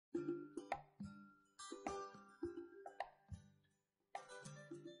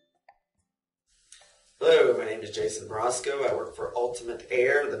Hello, my name is Jason Brosco. I work for Ultimate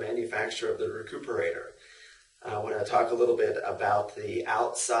Air, the manufacturer of the RecoupAerator. I want to talk a little bit about the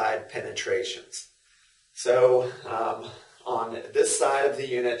outside penetrations. So on this side of the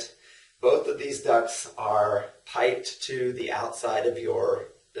unit, both of these ducts are piped to the outside of your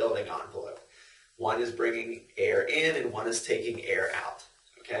building envelope. One is bringing air in and one is taking air out.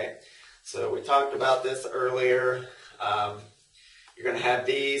 Okay, so we talked about this earlier. You're going to have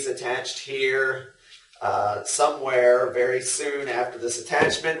these attached here. Somewhere very soon after this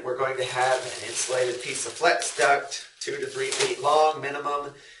attachment, we're going to have an insulated piece of flex duct, 2 to 3 feet long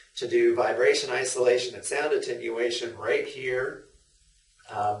minimum, to do vibration isolation and sound attenuation right here.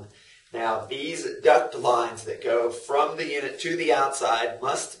 Now these duct lines that go from the unit to the outside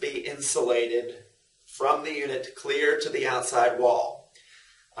must be insulated from the unit clear to the outside wall.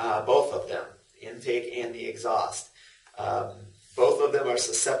 Both of them, intake and the exhaust. Both of them are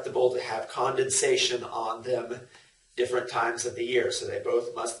susceptible to have condensation on them different times of the year, so they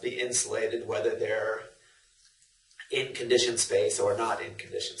both must be insulated whether they're in conditioned space or not in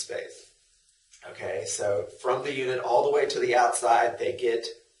conditioned space. Okay, so from the unit all the way to the outside, they get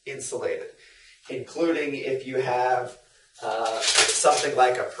insulated, including if you have something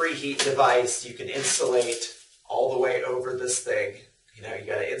like a preheat device, you can insulate all the way over this thing. You know, you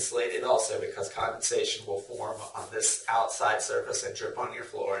got to insulate it also because condensation will form on this outside surface and drip on your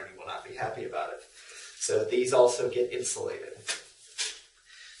floor, and you will not be happy about it. So these also get insulated.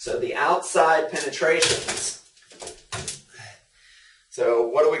 So the outside penetrations. So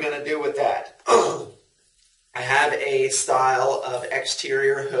what are we going to do with that? I have a style of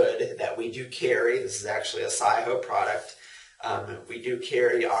exterior hood that we do carry. This is actually a SIHO product. We do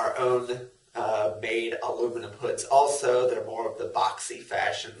carry our own made aluminum hoods also. They're more of the boxy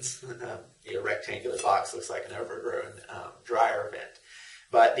fashions. A rectangular box looks like an overgrown dryer vent.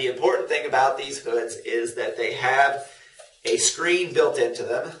 But the important thing about these hoods is that they have a screen built into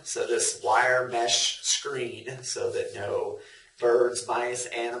them. So this wire mesh screen so that no birds, mice,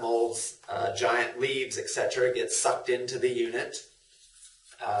 animals, giant leaves, etc. get sucked into the unit.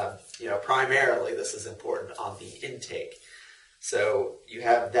 Primarily this is important on the intake. So you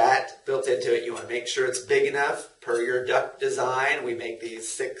have that built into it. You want to make sure it's big enough per your duct design. We make these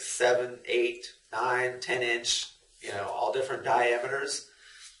 6, 7, 8, 9, 10 inch, all different diameters.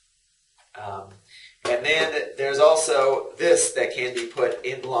 And then there's also this that can be put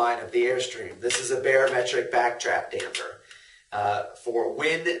in line of the airstream. This is a barometric backdraft damper. For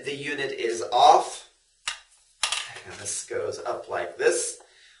when the unit is off, and this goes up like this.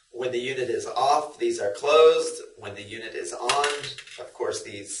 When the unit is off, these are closed. When the unit is on, of course,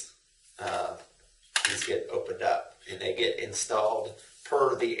 these get opened up and they get installed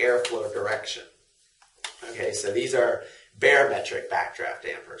per the airflow direction. Okay, so these are barometric backdraft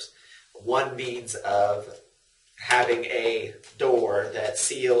dampers. One means of having a door that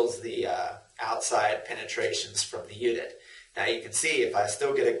seals the outside penetrations from the unit. Now you can see if I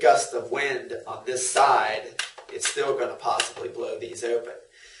still get a gust of wind on this side, it's still going to possibly blow these open.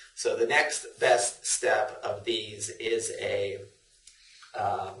 So the next best step of these is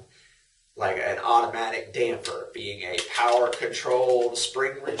like an automatic damper, being a power-controlled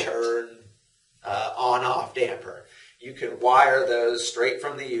spring return on-off damper. You can wire those straight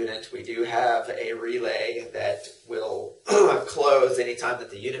from the unit. We do have a relay that will close anytime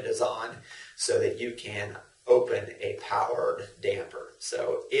that the unit is on so that you can open a powered damper.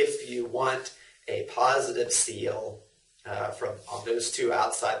 So if you want a positive seal on those two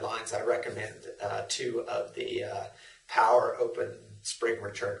outside lines, I recommend 2 of the power open spring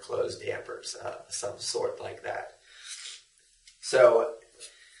return close dampers, some sort like that. So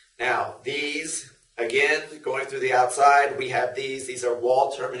now these, again, going through the outside, we have these are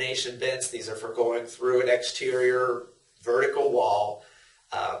wall termination vents. These are for going through an exterior vertical wall.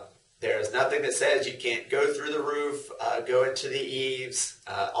 There's nothing that says you can't go through the roof, go into the eaves.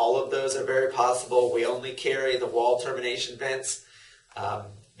 All of those are very possible. We only carry the wall termination vents.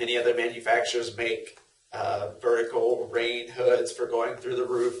 Many other manufacturers make vertical rain hoods for going through the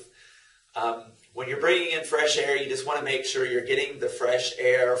roof. When you're bringing in fresh air, you just want to make sure you're getting the fresh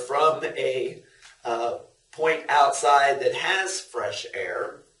air from a point outside that has fresh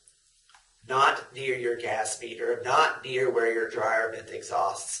air, not near your gas meter, not near where your dryer vent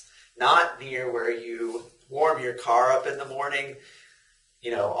exhausts, not near where you warm your car up in the morning.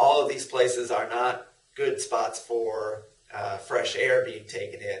 All of these places are not good spots for fresh air being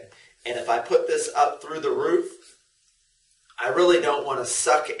taken in. And if I put this up through the roof, I really don't want to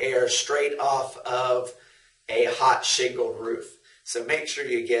suck air straight off of a hot shingle roof. So make sure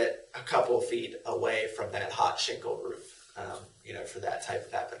you get a couple feet away from that hot shingle roof, for that type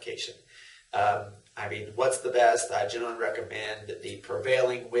of application. I mean, what's the best? I generally recommend the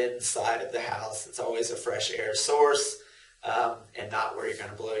prevailing wind side of the house. It's always a fresh air source, and not where you're going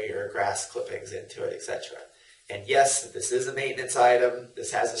to blow your grass clippings into it, etc. And yes, this is a maintenance item.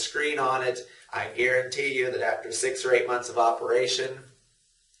 This has a screen on it. I guarantee you that after 6 or 8 months of operation,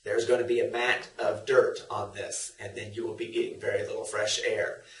 there's going to be a mat of dirt on this, and then you will be getting very little fresh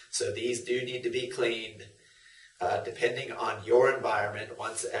air. So these do need to be cleaned, depending on your environment,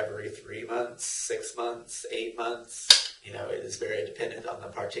 once every 3 months, 6 months, 8 months. You know, it is very dependent on the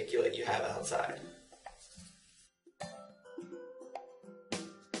particulate you have outside.